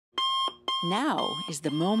Now is the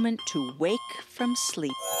moment to wake from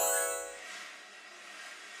sleep.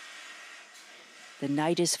 The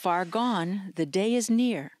night is far gone, the day is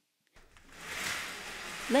near.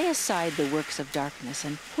 Lay aside the works of darkness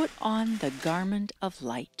and put on the garment of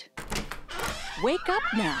light. Wake up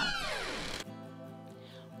now.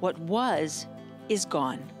 What was is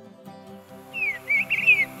gone.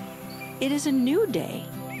 It is a new day,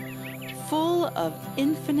 full of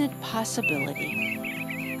infinite possibility.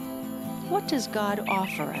 What does God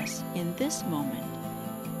offer us in this moment?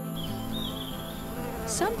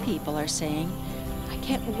 Some people are saying, I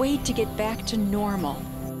can't wait to get back to normal.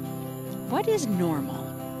 What is normal?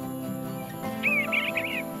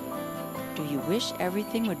 Do you wish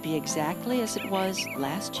everything would be exactly as it was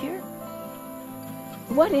last year?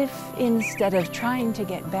 What if, instead of trying to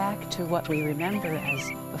get back to what we remember as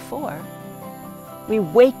before, we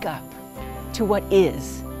wake up to what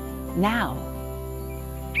is now?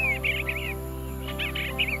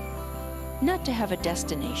 Not to have a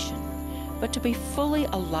destination, but to be fully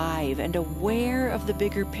alive and aware of the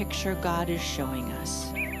bigger picture God is showing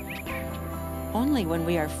us. Only when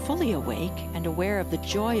we are fully awake and aware of the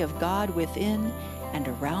joy of God within and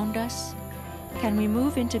around us can we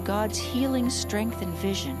move into God's healing strength and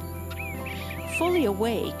vision. Fully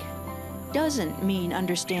awake doesn't mean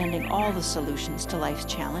understanding all the solutions to life's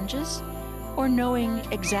challenges or knowing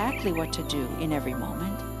exactly what to do in every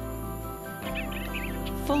moment.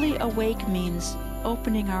 Fully awake means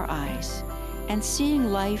opening our eyes and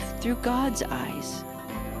seeing life through God's eyes.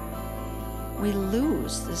 We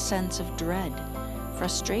lose the sense of dread,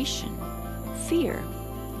 frustration, fear,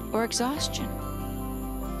 or exhaustion.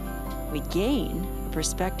 We gain a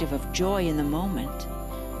perspective of joy in the moment,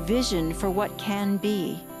 vision for what can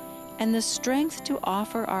be, and the strength to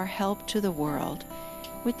offer our help to the world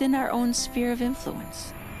within our own sphere of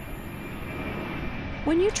influence.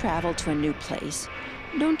 When you travel to a new place,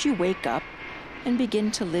 don't you wake up and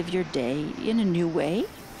begin to live your day in a new way?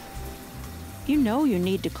 You know you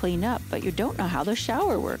need to clean up, but you don't know how the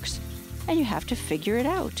shower works, and you have to figure it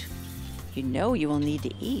out. You know you will need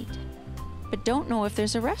to eat, but don't know if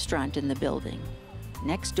there's a restaurant in the building,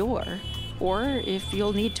 next door, or if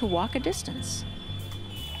you'll need to walk a distance.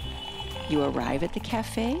 You arrive at the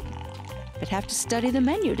cafe, but have to study the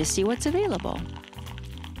menu to see what's available.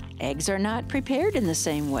 Eggs are not prepared in the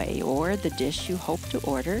same way, or the dish you hope to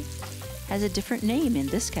order has a different name in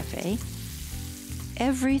this cafe.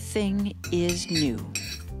 Everything is new.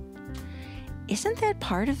 Isn't that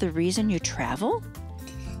part of the reason you travel?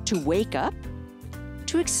 To wake up?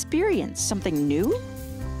 To experience something new?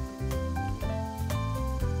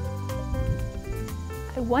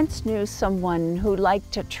 I once knew someone who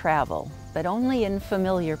liked to travel, but only in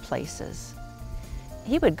familiar places.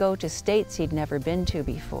 He would go to states he'd never been to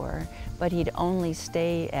before, but he'd only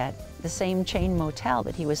stay at the same chain motel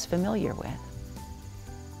that he was familiar with.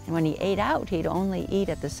 And when he ate out, he'd only eat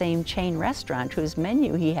at the same chain restaurant whose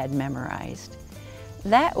menu he had memorized.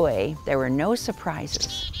 That way, there were no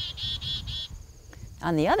surprises.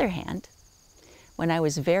 On the other hand, when I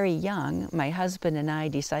was very young, my husband and I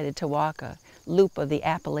decided to walk a loop of the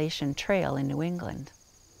Appalachian Trail in New England.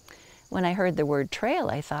 When I heard the word trail,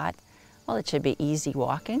 I thought, well, it should be easy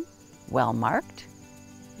walking, well marked.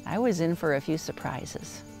 I was in for a few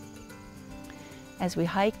surprises. As we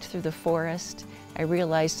hiked through the forest, I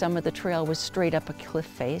realized some of the trail was straight up a cliff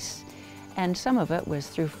face, and some of it was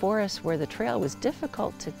through forests where the trail was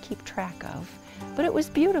difficult to keep track of, but it was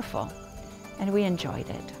beautiful, and we enjoyed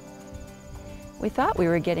it. We thought we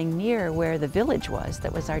were getting near where the village was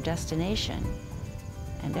that was our destination,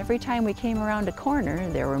 and every time we came around a corner,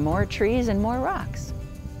 there were more trees and more rocks.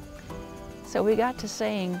 So we got to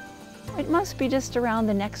saying, it must be just around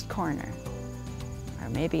the next corner, or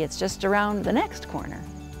maybe it's just around the next corner.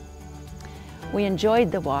 We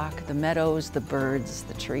enjoyed the walk, the meadows, the birds,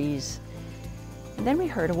 the trees, and then we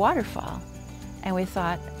heard a waterfall, and we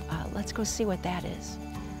thought, let's go see what that is.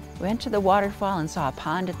 We went to the waterfall and saw a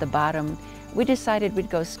pond at the bottom. We decided we'd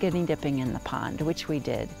go skinny dipping in the pond, which we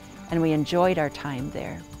did, and we enjoyed our time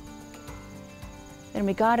there. Then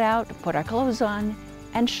we got out, put our clothes on,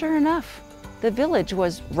 and sure enough, the village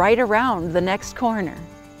was right around the next corner.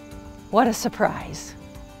 What a surprise.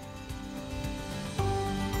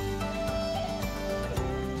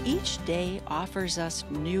 Each day offers us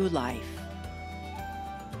new life.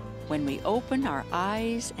 When we open our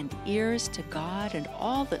eyes and ears to God and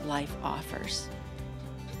all that life offers,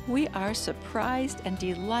 we are surprised and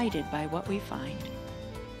delighted by what we find.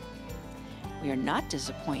 We are not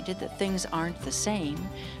disappointed that things aren't the same,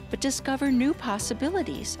 but discover new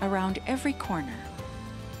possibilities around every corner.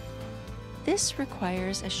 This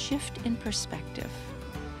requires a shift in perspective.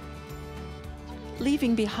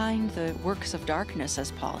 leaving behind the works of darkness,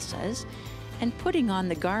 as Paul says, and putting on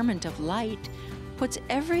the garment of light puts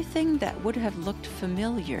everything that would have looked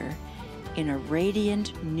familiar in a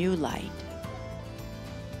radiant new light.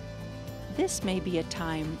 This may be a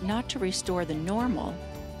time not to restore the normal,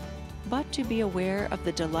 but to be aware of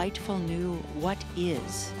the delightful new what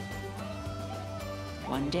is.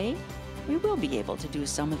 One day, we will be able to do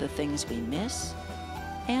some of the things we miss,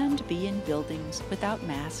 and be in buildings without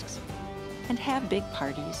masks, and have big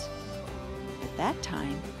parties. But that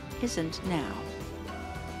time isn't now.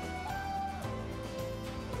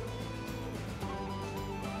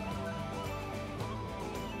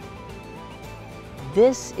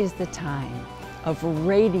 This is the time of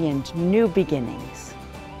radiant new beginnings.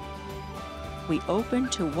 We open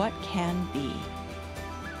to what can be.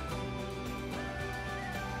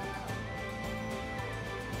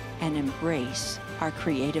 And embrace our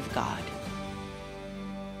creative God.